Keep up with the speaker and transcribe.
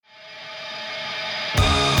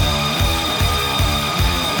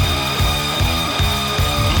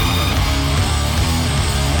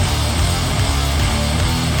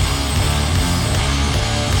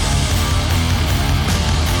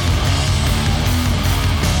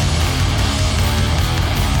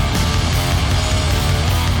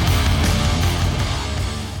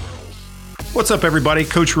What's up, everybody?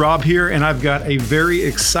 Coach Rob here, and I've got a very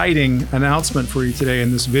exciting announcement for you today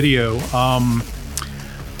in this video.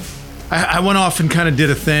 I went off and kind of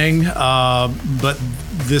did a thing, but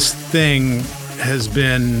this thing has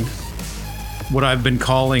been what I've been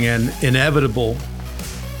calling an inevitable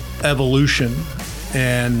evolution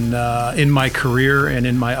and in my career and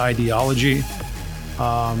in my ideology.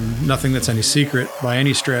 Nothing that's any secret by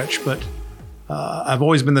any stretch, but I've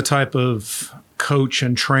always been the type of coach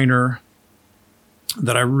and trainer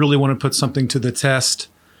that I really want to put something to the test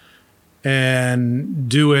and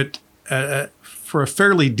do it for a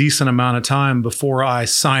fairly decent amount of time before I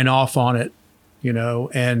sign off on it, you know,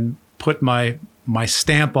 and put my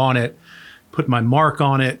stamp on it, put my mark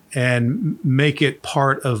on it, and make it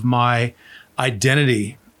part of my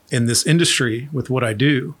identity in this industry with what I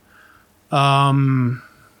do. I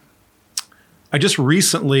just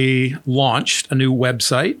recently launched a new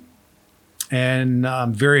website, and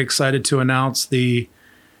I'm very excited to announce the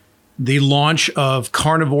launch of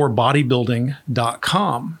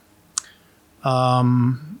CARNIVOREBODYBUILDING.com.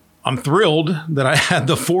 I'm thrilled that I had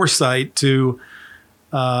the foresight to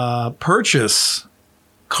purchase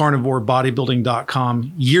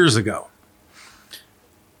CARNIVOREBODYBUILDING.com years ago.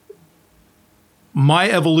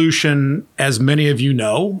 My evolution, as many of you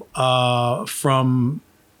know, from,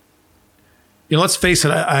 you know, let's face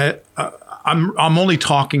it, I'm only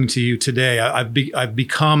talking to you today. I've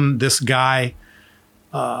become this guy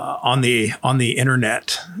on the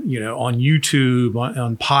internet, you know, on YouTube,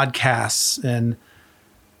 on podcasts, and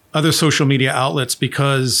other social media outlets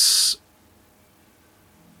because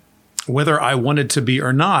whether I wanted to be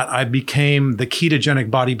or not, I became the ketogenic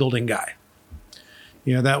bodybuilding guy.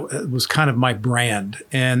 You know, that was kind of my brand,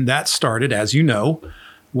 and that started, as you know,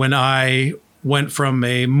 when I went from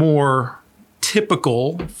a more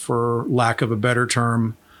typical, for lack of a better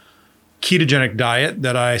term, ketogenic diet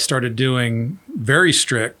that I started doing very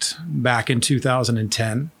strict back in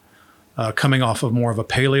 2010, coming off of more of a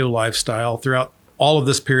paleo lifestyle. Throughout all of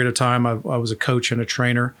this period of time, I was a coach and a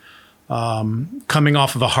trainer, coming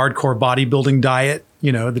off of a hardcore bodybuilding diet,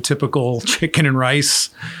 you know, the typical chicken and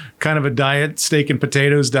rice kind of a diet, steak and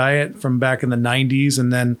potatoes diet from back in the 90s.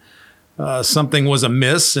 And then something was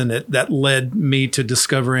amiss, and that led me to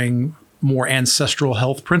discovering more ancestral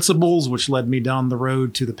health principles, which led me down the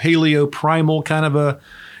road to the paleo primal kind of a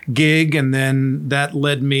gig. And then that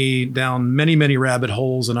led me down many, many rabbit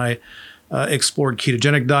holes. And I explored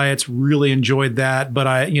ketogenic diets, really enjoyed that. But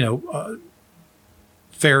I, you know,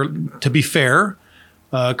 to be fair,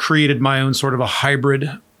 created my own sort of a hybrid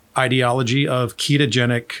ideology of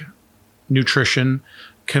ketogenic nutrition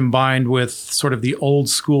combined with sort of the old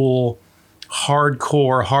school,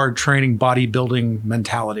 hardcore, hard training bodybuilding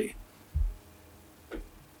mentality.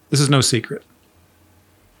 This is no secret.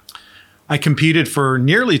 I competed for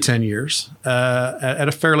nearly 10 years at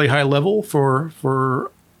a fairly high level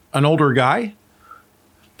for an older guy.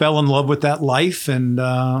 Fell in love with that life, and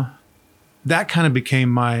that kind of became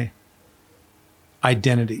my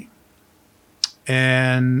identity.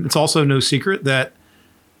 And it's also no secret that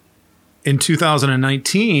in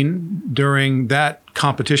 2019, during that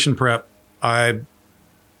competition prep, I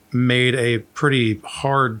made a pretty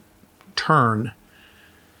hard turn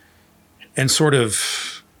and sort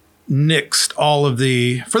of nixed all of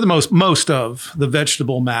for the most of the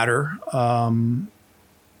vegetable matter on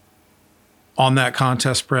that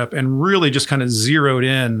contest prep, and really just kind of zeroed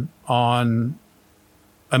in on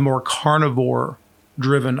a more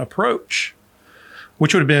carnivore-driven approach,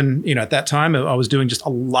 which would have been, you know, at that time, I was doing just a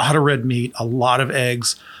lot of red meat, a lot of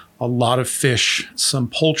eggs, a lot of fish, some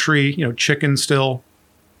poultry, you know, chicken still,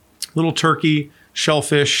 little turkey,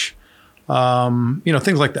 shellfish, you know,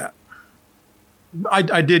 things like that.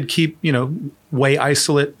 I did keep, you know, whey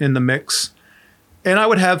isolate in the mix, and I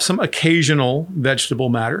would have some occasional vegetable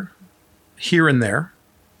matter here and there,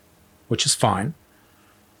 which is fine.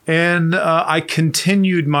 And I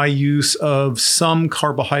continued my use of some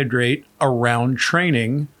carbohydrate around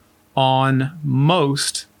training on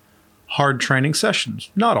most hard training sessions.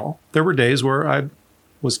 Not all. There were days where I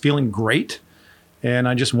was feeling great and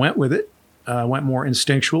I just went with it. Went more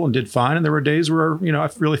instinctual and did fine. And there were days where, you know, I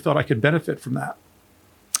really felt I could benefit from that.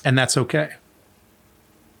 And that's okay.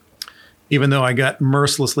 Even though I got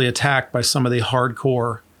mercilessly attacked by some of the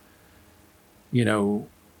hardcore, you know,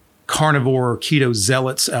 carnivore keto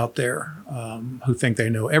zealots out there who think they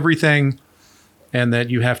know everything and that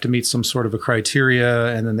you have to meet some sort of a criteria.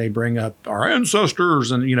 And then they bring up our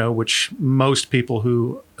ancestors and, you know, which most people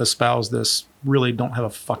who espouse this really don't have a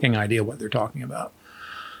fucking idea what they're talking about.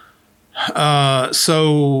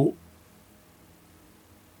 So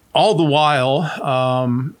all the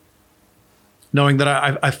while, knowing that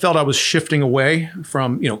I felt I was shifting away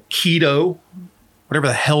from, keto, whatever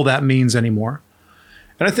the hell that means anymore.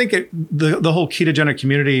 And I think the whole ketogenic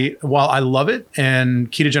community, while I love it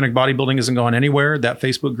and ketogenic bodybuilding isn't going anywhere, that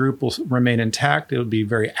Facebook group will remain intact. It will be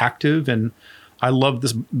very active. And I love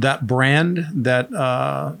that brand that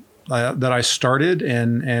I started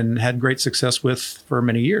and had great success with for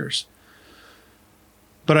many years.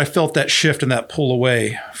 But I felt that shift and that pull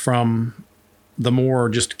away from the more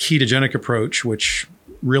just ketogenic approach, which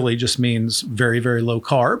really just means very, very low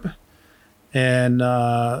carb and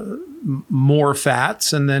more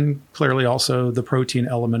fats, and then clearly also the protein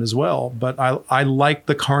element as well. But I like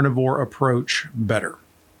the carnivore approach better.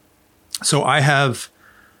 So I have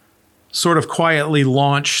sort of quietly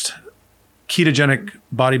launched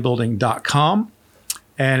ketogenicbodybuilding.com.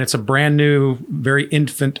 And it's a brand new, very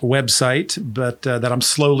infant website, but that I'm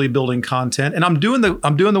slowly building content. And I'm doing the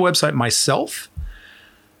website myself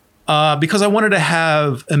because I wanted to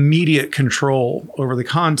have immediate control over the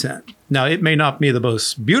content. Now, it may not be the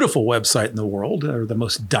most beautiful website in the world or the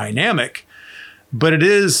most dynamic, but it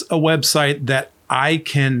is a website that I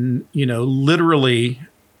can, literally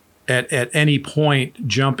at any point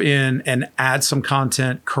jump in and add some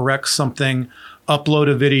content, correct something, upload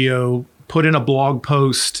a video, put in a blog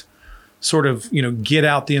post, sort of, get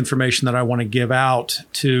out the information that I want to give out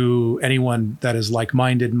to anyone that is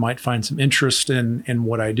like-minded and might find some interest in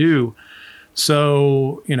what I do.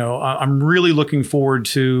 So, I'm really looking forward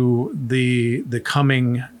to the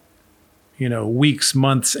coming, weeks,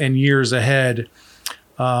 months, and years ahead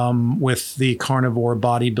with the Carnivore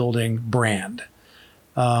Bodybuilding brand.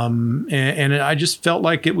 And I just felt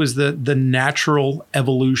like it was the natural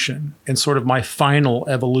evolution and sort of my final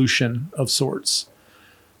evolution of sorts.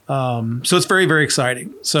 So it's very, very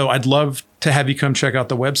exciting. So I'd love to have you come check out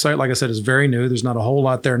the website. Like I said, it's very new. There's not a whole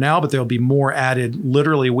lot there now, but there'll be more added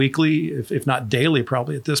literally weekly, if not daily,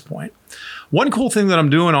 probably at this point. One cool thing that I'm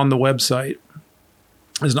doing on the website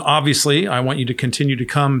is, obviously, I want you to continue to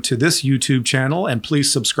come to this YouTube channel, and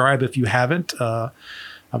please subscribe if you haven't.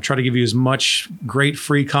 I'm trying to give you as much great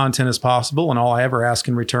free content as possible. And all I ever ask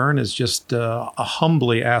in return is just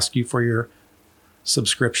humbly ask you for your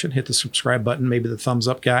subscription. Hit the subscribe button, maybe the thumbs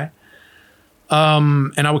up guy.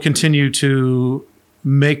 And I will continue to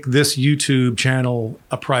make this YouTube channel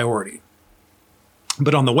a priority.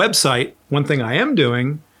 But on the website, one thing I am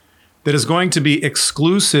doing that is going to be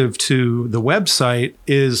exclusive to the website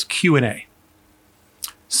is Q&A.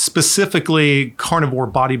 Specifically, carnivore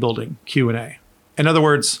bodybuilding Q&A. In other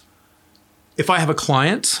words, if I have a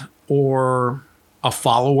client or a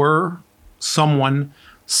follower, someone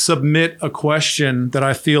submit a question that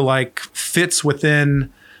I feel like fits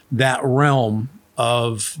within that realm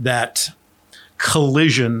of that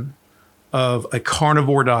collision of a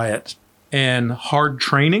carnivore diet and hard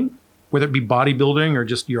training, whether it be bodybuilding or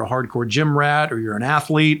just you're a hardcore gym rat or you're an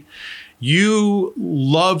athlete, you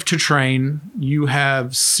love to train, you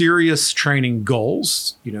have serious training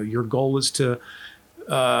goals. Your goal is to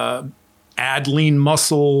add lean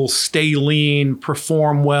muscle, stay lean,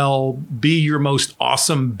 perform well, be your most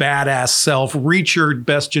awesome, badass self, reach your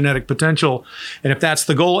best genetic potential. And if that's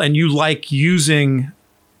the goal and you like using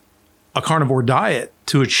a carnivore diet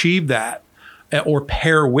to achieve that or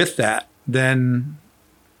pair with that, then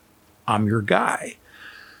I'm your guy.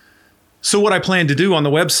 So what I plan to do on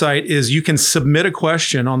the website is you can submit a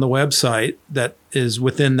question on the website that is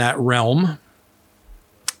within that realm.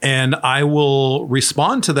 And I will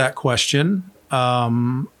respond to that question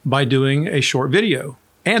by doing a short video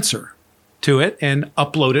answer to it and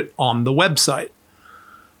upload it on the website.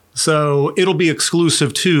 So it'll be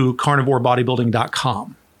exclusive to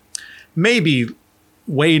carnivorebodybuilding.com. Maybe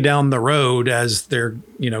way down the road as they're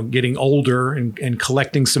getting older and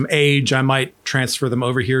collecting some age, I might transfer them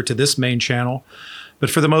over here to this main channel. But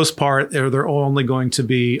for the most part, they're only going to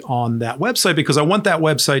be on that website because I want that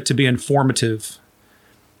website to be informative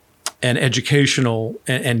and educational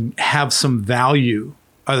and have some value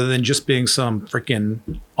other than just being some freaking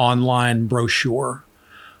online brochure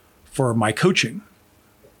for my coaching.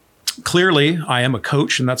 Clearly, I am a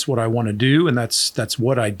coach and that's what I want to do. And that's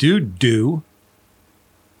what I do.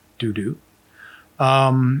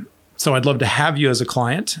 So I'd love to have you as a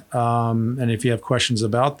client. And if you have questions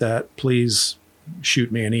about that, please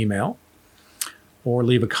shoot me an email or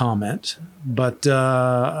leave a comment. But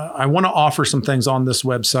I want to offer some things on this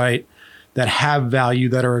website that have value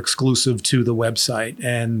that are exclusive to the website.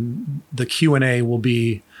 And the Q&A will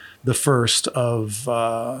be the first of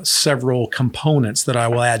several components that I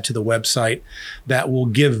will add to the website that will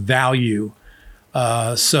give value.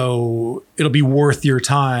 So it'll be worth your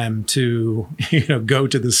time to go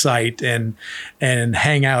to the site and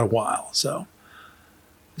hang out a while. So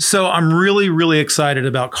So I'm really, really excited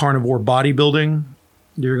about carnivore bodybuilding.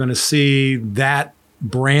 You're going to see that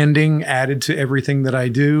branding added to everything that I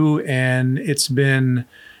do. And it's been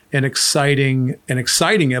an exciting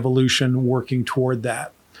evolution working toward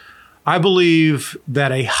that. I believe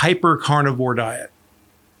that a hyper carnivore diet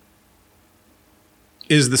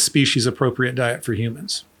is the species appropriate diet for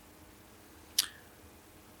humans.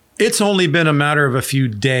 It's only been a matter of a few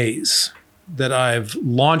days that I've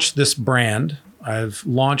launched this brand. I've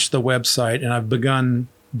launched the website and I've begun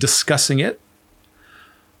discussing it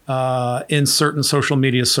in certain social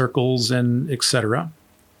media circles and etc.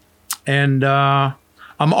 And I'm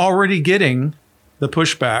already getting the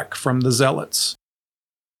pushback from the Zealots.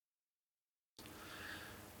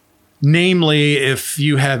 Namely, if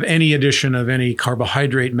you have any addition of any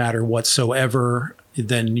carbohydrate matter whatsoever,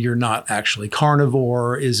 then you're not actually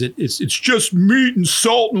carnivore. It's just meat and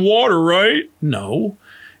salt and water, right? No,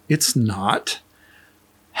 it's not.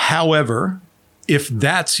 However, if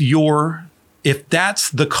that's the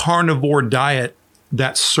carnivore diet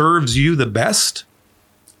that serves you the best,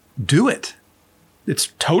 do it.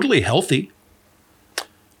 It's totally healthy.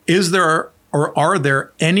 Is there or are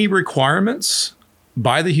there any requirements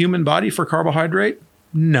by the human body for carbohydrate?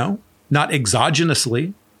 No, not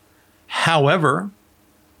exogenously. However,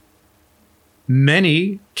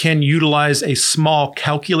 many can utilize a small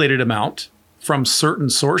calculated amount from certain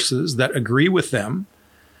sources that agree with them,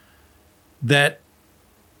 that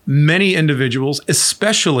many individuals,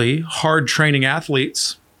 especially hard training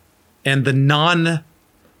athletes and the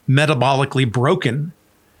non-metabolically broken,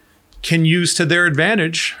 can use to their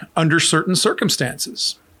advantage under certain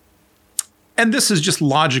circumstances. And this is just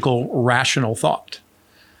logical, rational thought.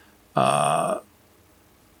 The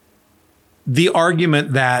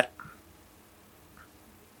argument that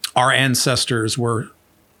our ancestors were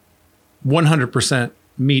 100%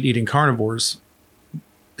 meat-eating carnivores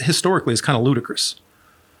historically is kind of ludicrous.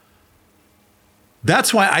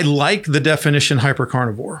 That's why I like the definition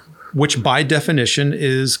hypercarnivore, which by definition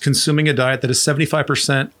is consuming a diet that is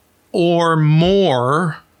 75% or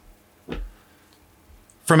more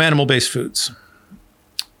from animal-based foods.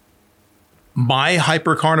 My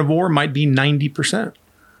hypercarnivore might be 90%.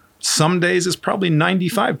 Some days it's probably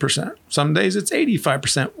 95%. Some days it's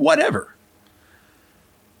 85%, whatever.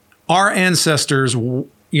 Our ancestors,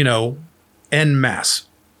 en masse,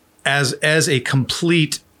 as a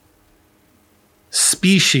complete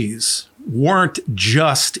species, weren't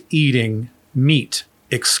just eating meat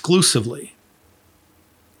exclusively.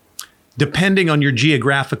 Depending on your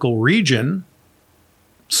geographical region,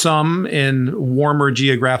 some in warmer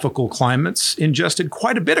geographical climates ingested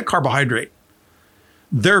quite a bit of carbohydrate.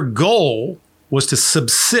 Their goal was to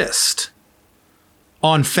subsist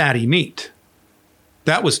on fatty meat.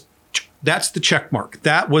 That's the check mark.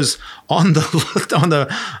 That was on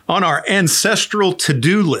our ancestral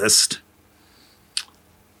to-do list.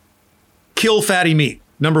 Kill fatty meat,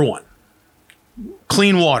 number one.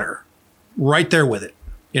 Clean water, right there with it,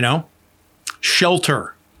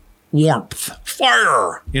 Shelter, warmth,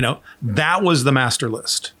 fire, that was the master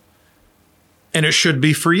list. And it should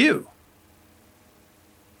be for you.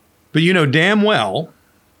 But you know damn well,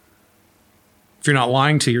 if you're not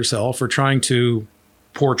lying to yourself or trying to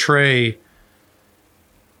portray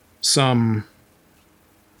some,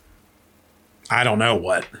 I don't know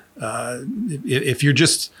what, if you're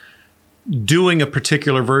just doing a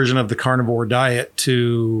particular version of the carnivore diet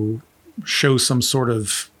to show some sort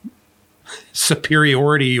of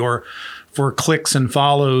superiority or for clicks and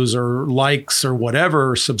follows or likes or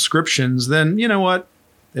whatever, subscriptions, then you know what?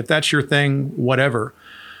 If that's your thing, whatever.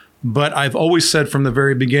 But I've always said from the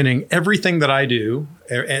very beginning, everything that I do,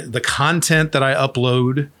 the content that I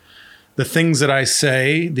upload, the things that I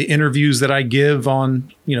say, the interviews that I give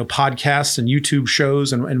on, podcasts and YouTube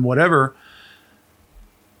shows and whatever,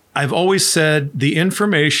 I've always said the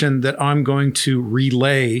information that I'm going to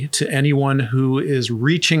relay to anyone who is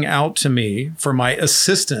reaching out to me for my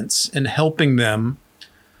assistance in helping them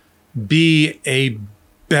be a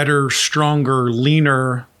better, stronger,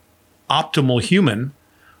 leaner, optimal human,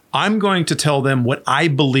 I'm going to tell them what I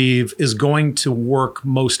believe is going to work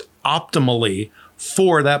most optimally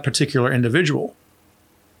for that particular individual.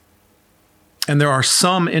 And there are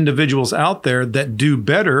some individuals out there that do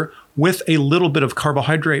better with a little bit of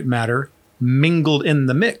carbohydrate matter mingled in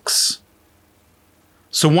the mix.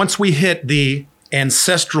 So once we hit the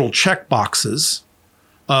ancestral check boxes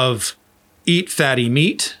of eat fatty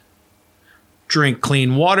meat, drink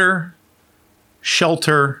clean water,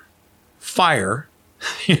 shelter, fire,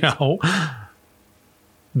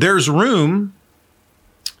 there's room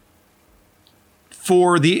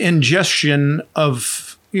for the ingestion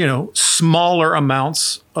of smaller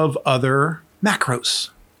amounts of other macros.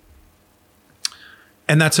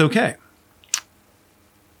 And that's okay.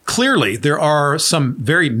 Clearly, there are some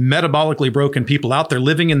very metabolically broken people out there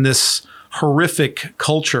living in this horrific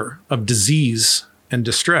culture of disease and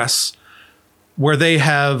distress, where they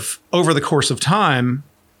have, over the course of time,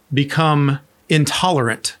 become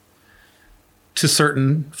intolerant to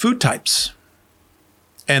certain food types,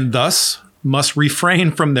 and thus must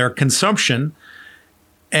refrain from their consumption.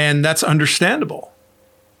 And that's understandable.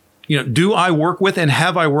 Do I work with and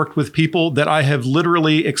have I worked with people that I have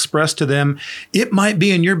literally expressed to them, it might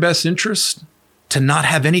be in your best interest to not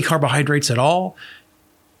have any carbohydrates at all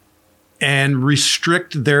and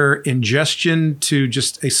restrict their ingestion to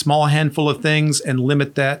just a small handful of things and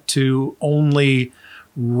limit that to only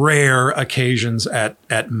rare occasions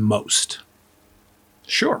at most?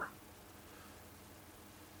 Sure.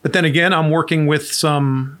 But then again, I'm working with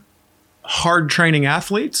some hard training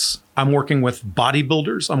athletes. I'm working with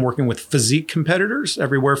bodybuilders. I'm working with physique competitors,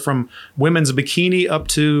 everywhere from women's bikini up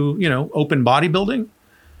to, open bodybuilding.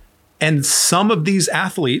 And some of these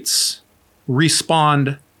athletes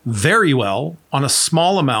respond very well on a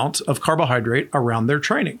small amount of carbohydrate around their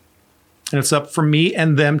training. And it's up for me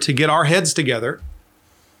and them to get our heads together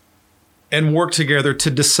and work together to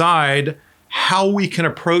decide how we can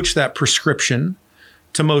approach that prescription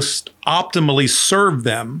to most optimally serve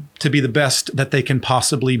them to be the best that they can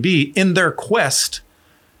possibly be in their quest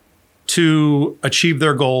to achieve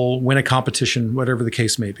their goal, win a competition, whatever the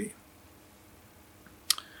case may be.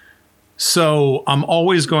 So I'm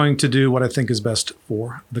always going to do what I think is best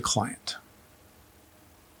for the client.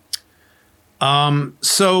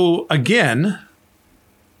 So again,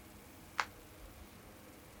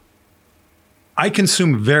 I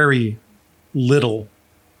consume very little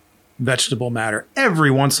vegetable matter. Every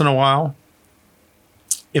once in a while,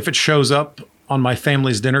 if it shows up on my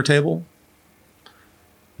family's dinner table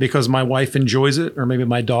because my wife enjoys it or maybe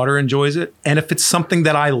my daughter enjoys it, and if it's something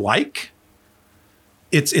that I like,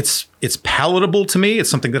 it's palatable to me, it's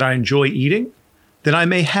something that I enjoy eating, then I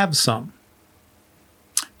may have some.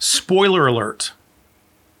 Spoiler alert,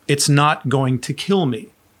 it's not going to kill me.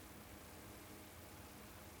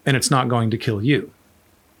 And it's not going to kill you.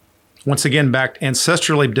 Once again, back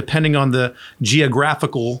ancestrally, depending on the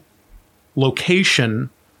geographical location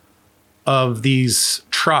of these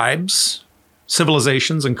tribes,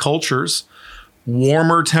 civilizations, and cultures,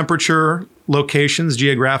 warmer temperature locations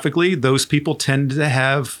geographically, those people tend to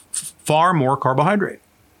have far more carbohydrate.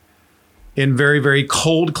 In very, very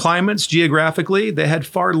cold climates geographically, they had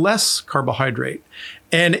far less carbohydrate.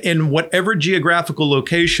 And in whatever geographical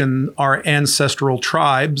location our ancestral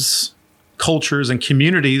tribes, cultures, and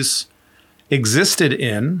communities existed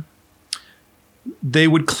in, they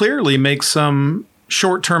would clearly make some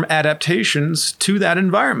short-term adaptations to that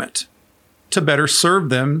environment to better serve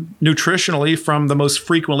them nutritionally from the most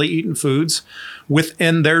frequently eaten foods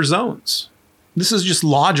within their zones. This is just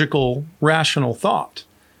logical, rational thought.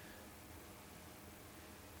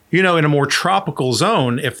 In a more tropical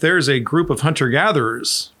zone, if there's a group of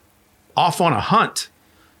hunter-gatherers off on a hunt,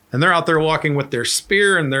 and they're out there walking with their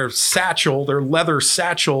spear and their satchel, their leather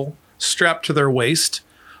satchel strapped to their waist,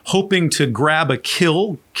 hoping to grab a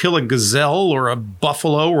kill a gazelle or a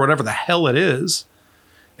buffalo or whatever the hell it is,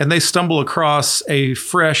 and they stumble across a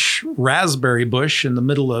fresh raspberry bush in the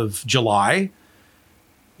middle of July,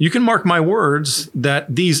 you can mark my words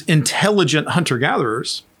that these intelligent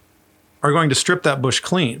hunter-gatherers are going to strip that bush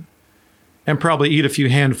clean and probably eat a few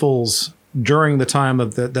handfuls during the time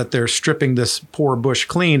of that they're stripping this poor bush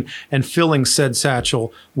clean and filling said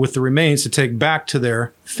satchel with the remains to take back to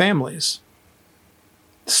their families.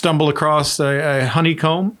 Stumble across a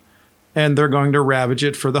honeycomb, and they're going to ravage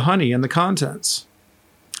it for the honey and the contents.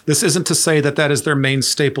 This isn't to say that that is their main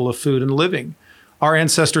staple of food and living. Our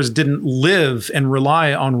ancestors didn't live and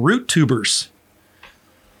rely on root tubers.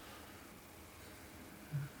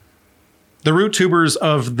 The root tubers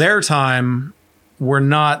of their time were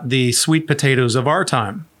not the sweet potatoes of our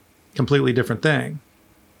time. Completely different thing.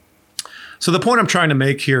 So the point I'm trying to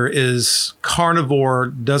make here is carnivore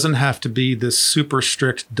doesn't have to be this super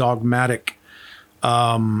strict dogmatic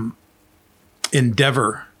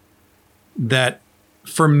endeavor that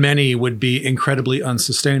for many would be incredibly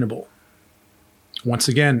unsustainable. Once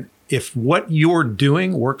again, if what you're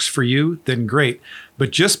doing works for you, then great.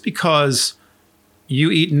 But just because you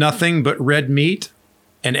eat nothing but red meat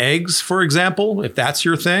and eggs, for example, if that's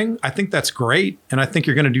your thing, I think that's great. And I think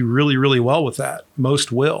you're going to do really, really well with that.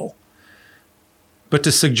 Most will. But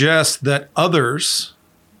to suggest that others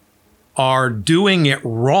are doing it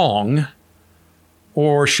wrong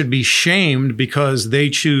or should be shamed because they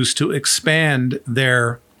choose to expand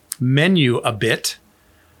their menu a bit.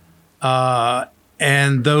 And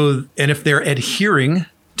if they're adhering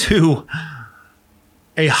to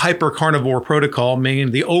a hyper-carnivore protocol,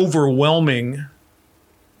 meaning the overwhelming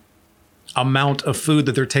amount of food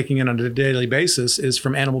that they're taking in on a daily basis is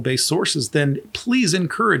from animal-based sources, then please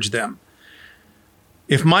encourage them.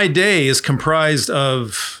 If my day is comprised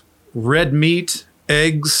of red meat,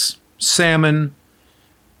 eggs, salmon,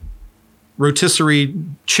 rotisserie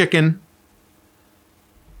chicken,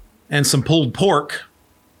 and some pulled pork,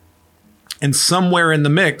 and somewhere in the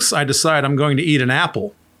mix, I decide I'm going to eat an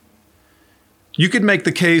apple, you could make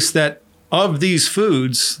the case that of these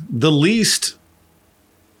foods, the least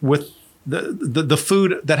with the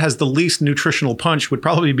food that has the least nutritional punch would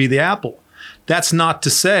probably be the apple. That's not to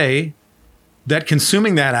say that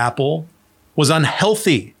consuming that apple was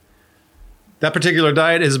unhealthy. That particular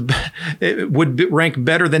diet would rank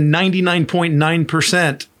better than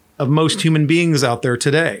 99.9% of most human beings out there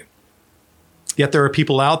today. Yet there are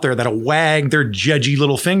people out there that'll wag their judgy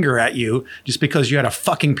little finger at you just because you had a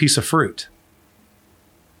fucking piece of fruit.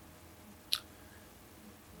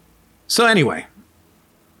 So anyway,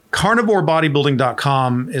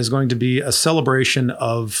 CarnivoreBodybuilding.com is going to be a celebration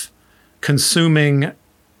of consuming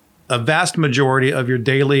a vast majority of your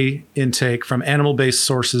daily intake from animal-based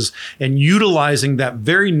sources and utilizing that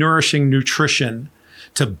very nourishing nutrition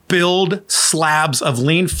to build slabs of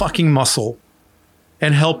lean fucking muscle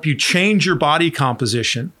and help you change your body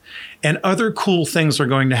composition. And other cool things are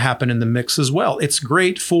going to happen in the mix as well. It's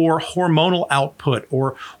great for hormonal output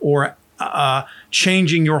or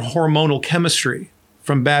changing your hormonal chemistry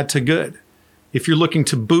from bad to good. If you're looking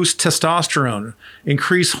to boost testosterone,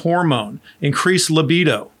 increase hormone, increase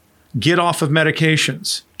libido, get off of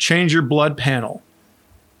medications, change your blood panel,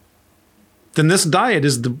 then this diet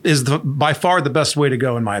is by far the best way to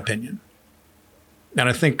go, in my opinion. And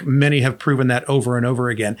I think many have proven that over and over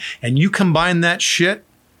again. And you combine that shit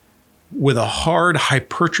with a hard,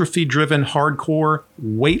 hypertrophy-driven, hardcore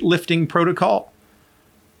weightlifting protocol,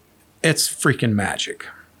 it's freaking magic.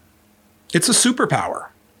 It's a superpower.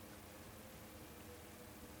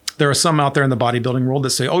 There are some out there in the bodybuilding world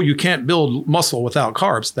that say, oh, you can't build muscle without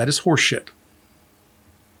carbs. That is horseshit.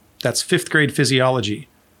 That's fifth grade physiology.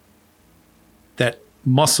 That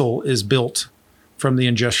muscle is built from the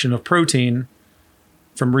ingestion of protein,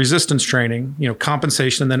 from resistance training,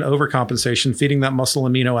 compensation and then overcompensation, feeding that muscle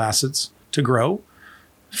amino acids to grow.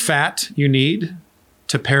 Fat you need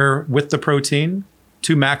to pair with the protein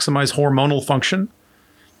to maximize hormonal function.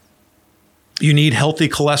 You need healthy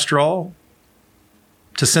cholesterol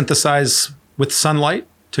to synthesize with sunlight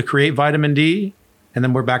to create vitamin D. And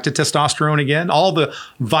then we're back to testosterone again. All the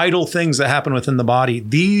vital things that happen within the body.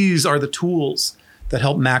 These are the tools that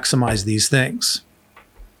help maximize these things.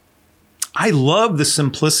 I love the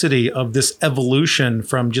simplicity of this evolution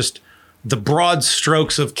from just the broad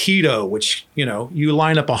strokes of keto, which, you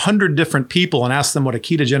line up 100 different people and ask them what a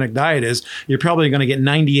ketogenic diet is, you're probably going to get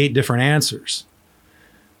 98 different answers.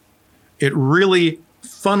 It really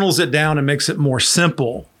funnels it down and makes it more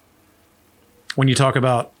simple when you talk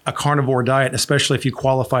about a carnivore diet, especially if you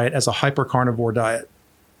qualify it as a hypercarnivore diet.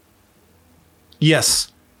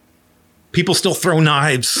 Yes, people still throw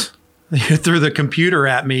knives through the computer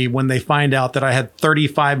at me when they find out that I had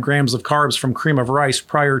 35 grams of carbs from cream of rice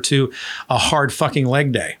prior to a hard fucking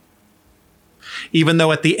leg day. Even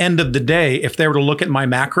though at the end of the day, if they were to look at my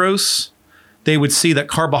macros, they would see that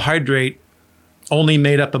carbohydrate only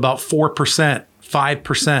made up about 4%,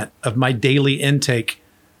 5% of my daily intake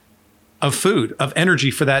of food, of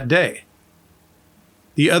energy for that day.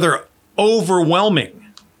 The other overwhelming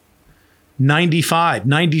 95,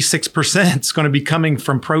 96% is going to be coming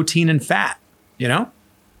from protein and fat,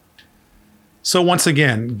 So once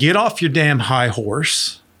again, get off your damn high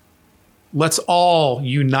horse. Let's all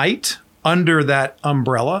unite under that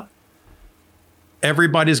umbrella.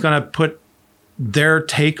 Everybody's going to put their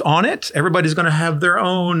take on it. Everybody's going to have their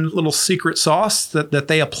own little secret sauce that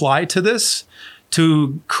they apply to this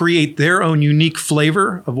to create their own unique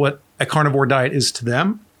flavor of what a carnivore diet is to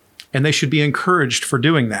them. And they should be encouraged for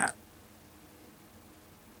doing that.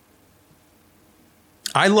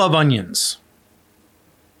 I love onions.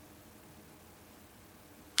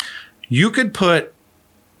 You could put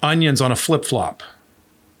onions on a flip-flop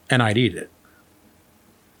and I'd eat it.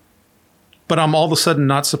 But I'm all of a sudden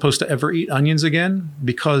not supposed to ever eat onions again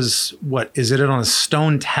because is it on a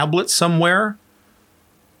stone tablet somewhere?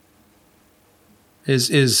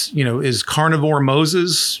 Is Carnivore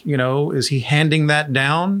Moses, is he handing that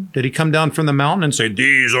down? Did he come down from the mountain and say,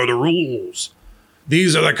 these are the rules.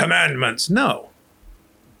 These are the commandments? No.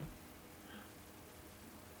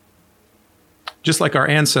 Just like our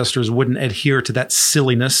ancestors wouldn't adhere to that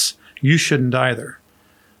silliness, you shouldn't either.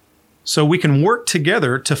 So we can work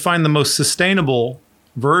together to find the most sustainable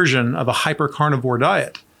version of a hyper-carnivore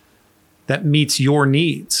diet that meets your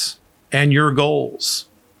needs and your goals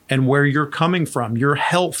and where you're coming from, your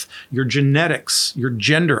health, your genetics, your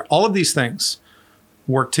gender, all of these things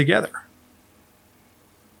work together.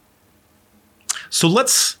 So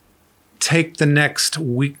let's take the next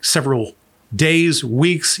week, several days,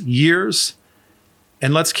 weeks, years,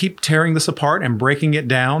 and let's keep tearing this apart and breaking it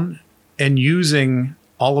down and using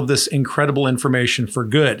all of this incredible information for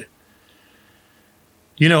good.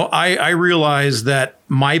 You know, I realize that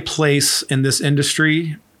my place in this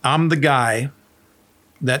industry, I'm the guy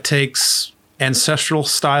that takes ancestral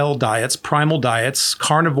style diets, primal diets,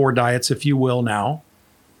 carnivore diets, if you will now,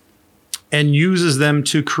 and uses them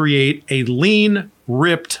to create a lean,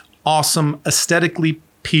 ripped, awesome, aesthetically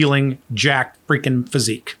appealing, jacked freaking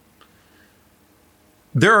physique.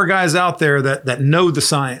 There are guys out there that know the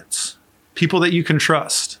science, people that you can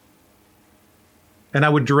trust, and I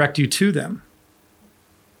would direct you to them.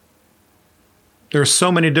 There are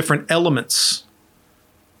so many different elements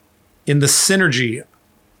in the synergy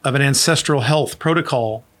of an ancestral health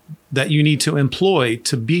protocol that you need to employ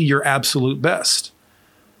to be your absolute best.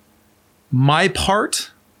 My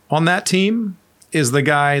part on that team is the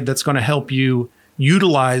guy that's going to help you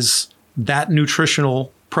utilize that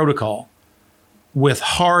nutritional protocol with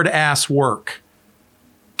hard ass work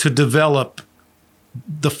to develop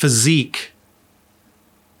the physique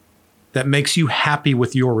that makes you happy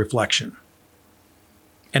with your reflection.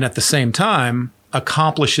 And at the same time,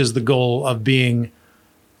 accomplishes the goal of being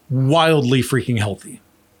wildly freaking healthy.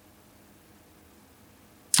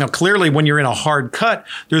 Now, clearly, when you're in a hard cut,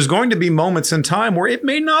 there's going to be moments in time where it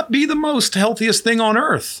may not be the most healthiest thing on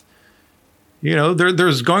earth. You know,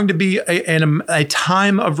 there's going to be a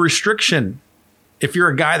time of restriction. If you're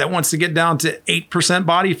a guy that wants to get down to 8%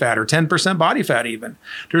 body fat or 10% body fat even,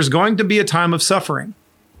 there's going to be a time of suffering.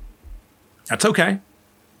 That's okay.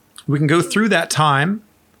 We can go through that time.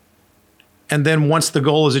 And then once the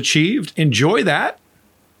goal is achieved, enjoy that.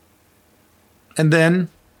 And then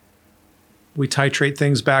we titrate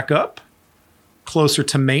things back up, closer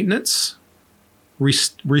to maintenance,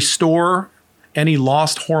 restore any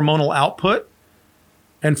lost hormonal output,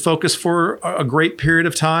 and focus for a great period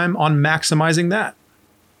of time on maximizing that,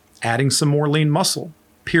 adding some more lean muscle,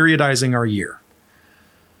 periodizing our year.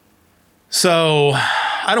 So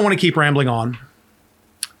I don't want to keep rambling on.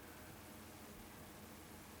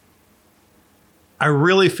 I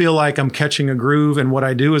really feel like I'm catching a groove in what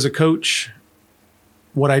I do as a coach,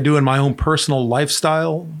 what I do in my own personal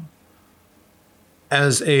lifestyle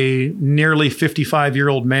as a nearly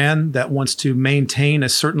 55-year-old man that wants to maintain a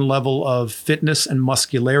certain level of fitness and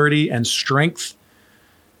muscularity and strength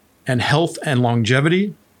and health and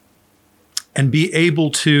longevity, and be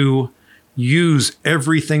able to use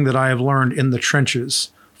everything that I have learned in the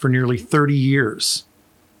trenches for nearly 30 years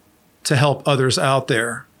to help others out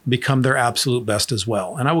there become their absolute best as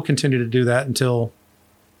well. And I will continue to do that until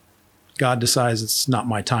God decides it's not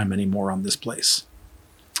my time anymore on this place.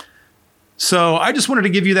 So I just wanted to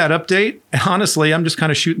give you that update. And honestly, I'm just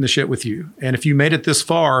kind of shooting the shit with you. And if you made it this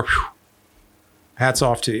far, hats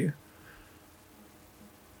off to you.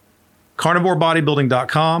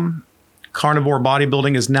 CarnivoreBodybuilding.com. Carnivore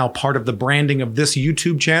Bodybuilding is now part of the branding of this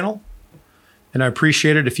YouTube channel. And I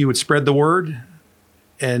appreciate it if you would spread the word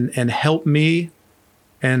and help me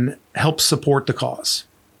and help support the cause,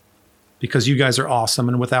 because you guys are awesome.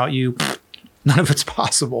 And without you, none of it's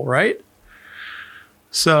possible, right?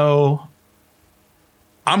 So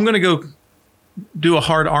I'm going to go do a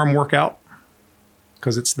hard arm workout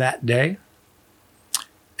because it's that day.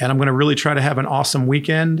 And I'm going to really try to have an awesome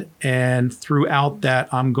weekend. And throughout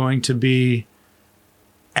that, I'm going to be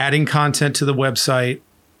adding content to the website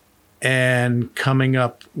and coming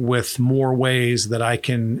up with more ways that I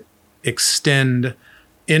can extend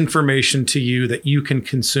information to you that you can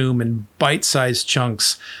consume in bite-sized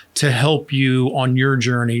chunks to help you on your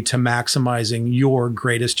journey to maximizing your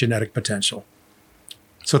greatest genetic potential.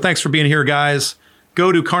 So thanks for being here, guys.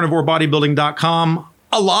 Go to CarnivoreBodybuilding.com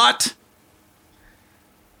a lot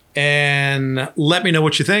and let me know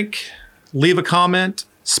what you think. Leave a comment,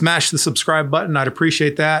 smash the subscribe button. I'd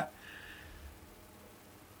appreciate that.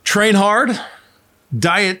 Train hard,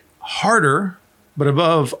 diet harder, but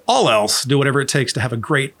above all else, do whatever it takes to have a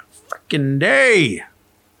great freaking day.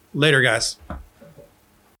 Later, guys.